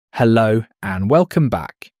Hello and welcome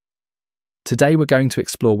back. Today we're going to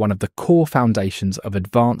explore one of the core foundations of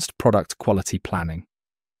advanced product quality planning.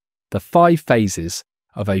 The 5 phases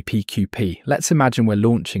of APQP. Let's imagine we're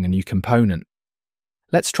launching a new component.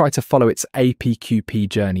 Let's try to follow its APQP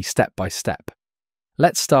journey step by step.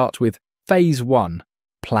 Let's start with Phase 1,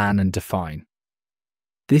 Plan and Define.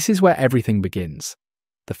 This is where everything begins,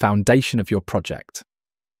 the foundation of your project.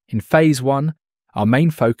 In Phase 1, our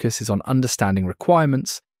main focus is on understanding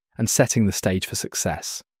requirements and setting the stage for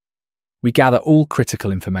success. We gather all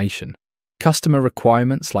critical information, customer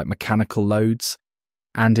requirements like mechanical loads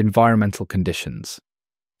and environmental conditions,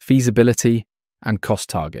 feasibility and cost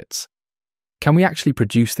targets. Can we actually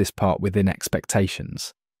produce this part within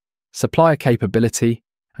expectations? Supplier capability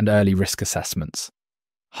and early risk assessments.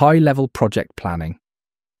 High-level project planning,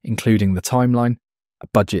 including the timeline, a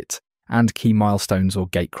budget, and key milestones or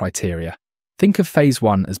gate criteria. Think of Phase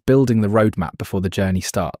 1 as building the roadmap before the journey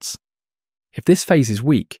starts. If this phase is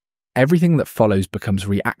weak, everything that follows becomes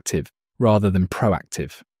reactive rather than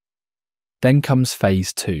proactive. Then comes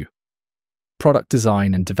Phase 2, Product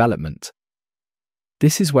Design and Development.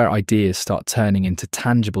 This is where ideas start turning into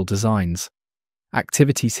tangible designs.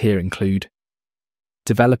 Activities here include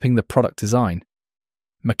developing the product design,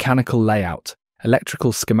 mechanical layout,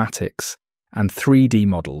 electrical schematics, and 3D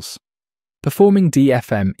models. Performing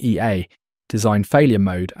FMEA, design failure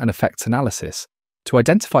mode and effects analysis, to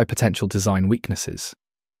identify potential design weaknesses.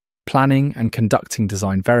 Planning and conducting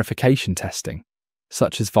design verification testing,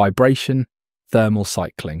 such as vibration, thermal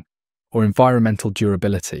cycling, or environmental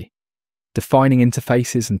durability. Defining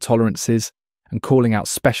interfaces and tolerances, and calling out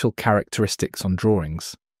special characteristics on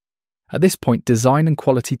drawings. At this point, design and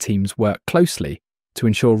quality teams work closely to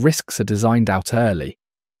ensure risks are designed out early,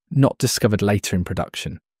 not discovered later in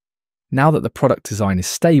production. Now that the product design is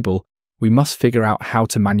stable, we must figure out how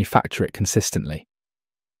to manufacture it consistently.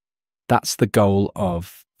 That's the goal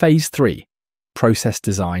of Phase 3, Process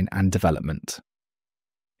Design and Development.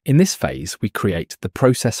 In this phase, we create the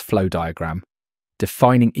process flow diagram,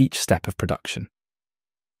 defining each step of production.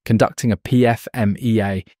 Conducting a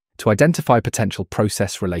FMEA to identify potential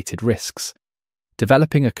process-related risks.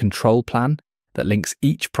 Developing a control plan that links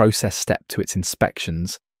each process step to its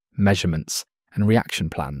inspections, measurements, and reaction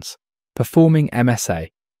plans. Performing MSA,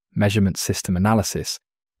 measurement system analysis,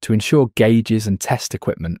 to ensure gauges and test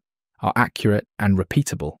equipment are accurate and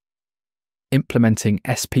repeatable. Implementing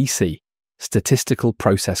SPC, statistical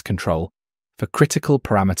process control, for critical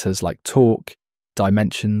parameters like torque,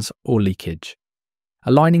 dimensions, or leakage.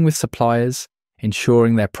 Aligning with suppliers,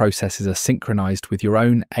 ensuring their processes are synchronized with your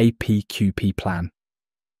own APQP plan.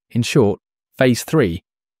 In short, Phase 3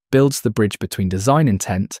 builds the bridge between design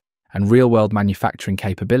intent and real-world manufacturing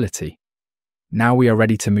capability. Now we are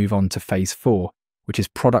ready to move on to Phase 4, which is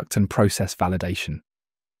product and process validation.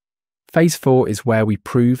 Phase 4 is where we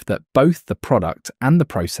prove that both the product and the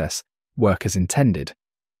process work as intended,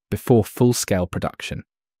 before full-scale production.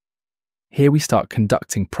 Here we start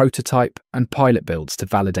conducting prototype and pilot builds to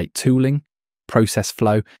validate tooling, process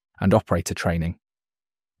flow, and operator training.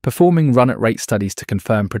 Performing run-at-rate studies to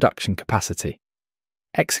confirm production capacity.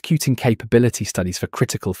 Executing capability studies for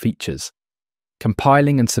critical features.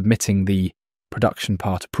 Compiling and submitting the production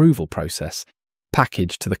part approval process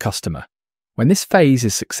package to the customer. When this phase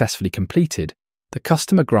is successfully completed, the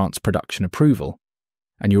customer grants production approval,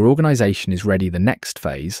 and your organization is ready the next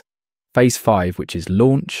phase, Phase 5, which is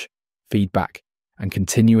launch, feedback, and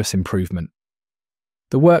continuous improvement.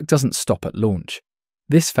 The work doesn't stop at launch.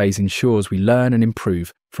 This phase ensures we learn and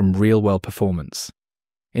improve from real-world performance.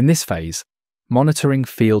 In this phase, monitoring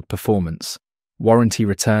field performance, warranty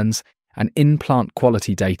returns, and in-plant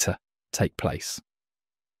quality data take place.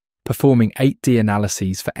 Performing 8D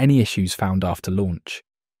analyses for any issues found after launch.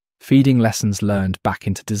 Feeding lessons learned back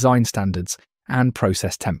into design standards and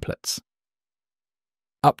process templates.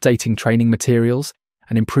 Updating training materials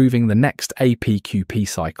and improving the next APQP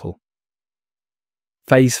cycle.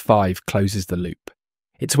 Phase 5 closes the loop.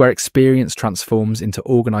 It's where experience transforms into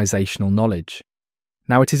organizational knowledge.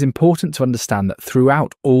 Now, it is important to understand that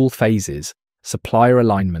throughout all phases, supplier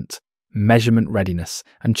alignment, measurement readiness,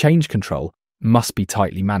 and change control must be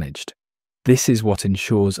tightly managed. This is what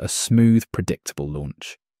ensures a smooth, predictable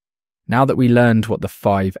launch. Now that we learned what the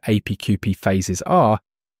 5 APQP phases are,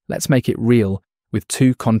 let's make it real with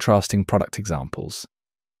 2 contrasting product examples.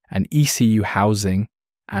 An ECU housing,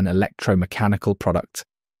 an electromechanical product,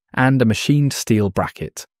 and a machined steel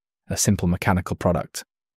bracket, a simple mechanical product.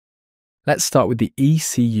 Let's start with the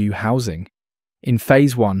ECU housing. In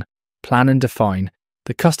Phase 1, Plan and Define,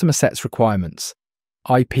 the customer sets requirements,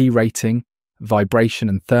 IP rating, vibration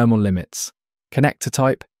and thermal limits, connector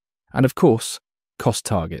type, and of course, cost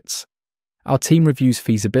targets. Our team reviews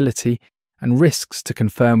feasibility and risks to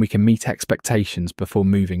confirm we can meet expectations before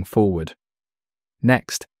moving forward.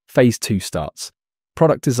 Next, Phase 2 starts,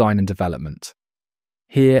 product design and development.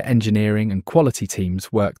 Here, engineering and quality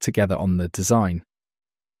teams work together on the design.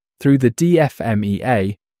 Through the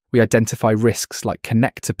FMEA, we identify risks like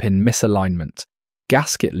connector pin misalignment,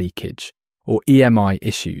 gasket leakage, or EMI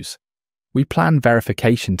issues. We plan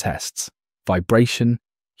verification tests, vibration,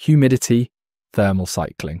 humidity, thermal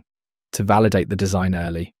cycling, to validate the design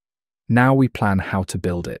early. Now we plan how to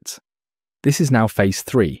build it. This is now Phase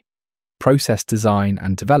 3, process design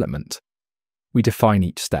and development. We define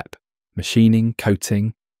each step: machining,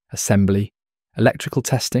 coating, assembly, electrical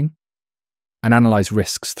testing, and analyze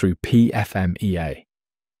risks through FMEA.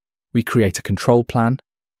 We create a control plan,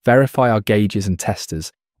 verify our gauges and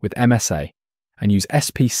testers with MSA, and use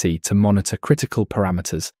SPC to monitor critical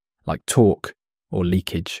parameters like torque or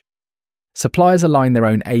leakage. Suppliers align their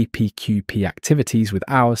own APQP activities with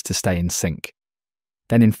ours to stay in sync.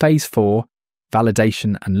 Then in Phase 4,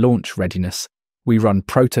 validation and launch readiness, we run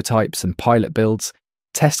prototypes and pilot builds,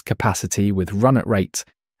 test capacity with run at rate,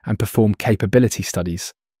 and perform capability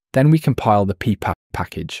studies. Then we compile the PPAP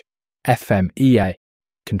package, FMEA,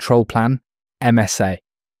 control plan, MSA,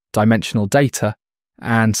 dimensional data,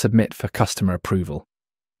 and submit for customer approval.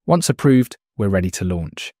 Once approved, we're ready to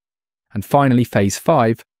launch. And finally, Phase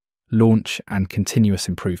 5, launch and continuous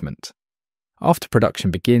improvement. After production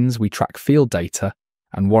begins, we track field data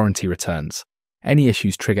and warranty returns. Any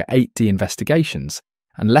issues trigger 8D investigations,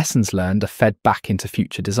 and lessons learned are fed back into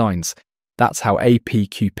future designs. That's how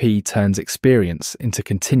APQP turns experience into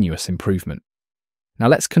continuous improvement. Now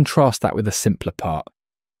let's contrast that with a simpler part,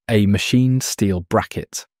 a machined steel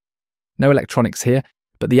bracket. No electronics here,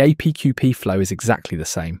 but the APQP flow is exactly the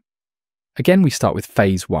same. Again, we start with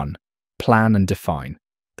Phase 1, plan and define.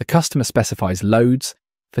 The customer specifies loads,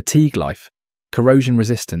 fatigue life, corrosion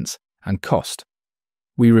resistance, and cost.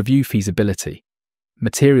 We review feasibility,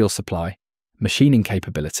 material supply, machining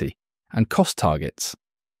capability, and cost targets.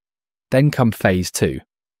 Then come Phase 2,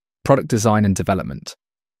 product design and development.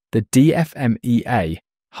 The FMEA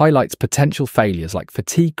highlights potential failures like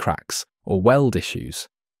fatigue cracks or weld issues.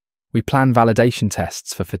 We plan validation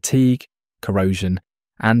tests for fatigue, corrosion,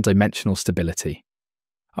 and dimensional stability.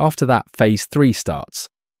 After that, Phase 3 starts,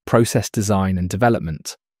 process design and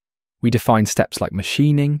development. We define steps like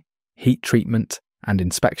machining, heat treatment, and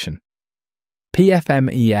inspection.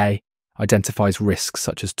 FMEA identifies risks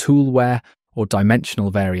such as tool wear or dimensional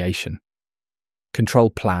variation. Control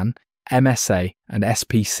plan, MSA, and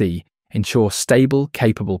SPC ensure stable,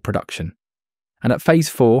 capable production. And at Phase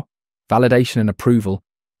 4, validation and approval,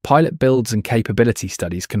 pilot builds and capability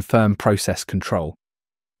studies confirm process control.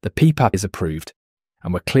 The PPAP is approved,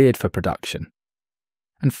 and we're cleared for production.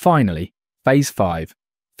 And finally, Phase 5,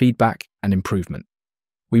 feedback and improvement.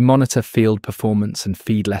 We monitor field performance and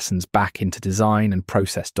feed lessons back into design and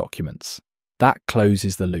process documents. That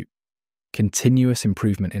closes the loop. Continuous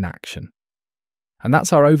improvement in action. And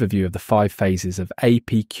that's our overview of the 5 phases of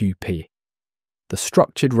APQP, the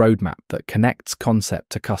structured roadmap that connects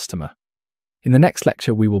concept to customer. In the next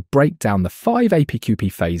lecture, we will break down the 5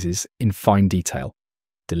 APQP phases in fine detail: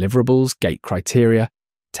 deliverables, gate criteria,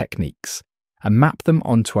 techniques, and map them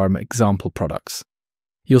onto our example products.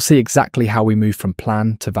 You'll see exactly how we move from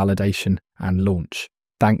plan to validation and launch.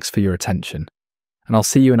 Thanks for your attention, and I'll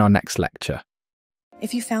see you in our next lecture.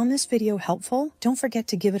 If you found this video helpful, don't forget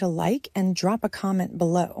to give it a like and drop a comment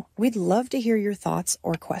below. We'd love to hear your thoughts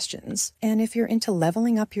or questions. And if you're into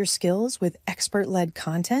leveling up your skills with expert-led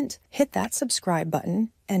content, hit that subscribe button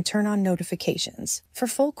and turn on notifications. For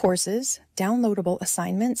full courses, downloadable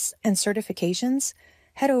assignments, and certifications,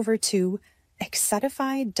 head over to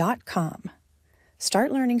excetify.com.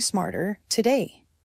 Start learning smarter today.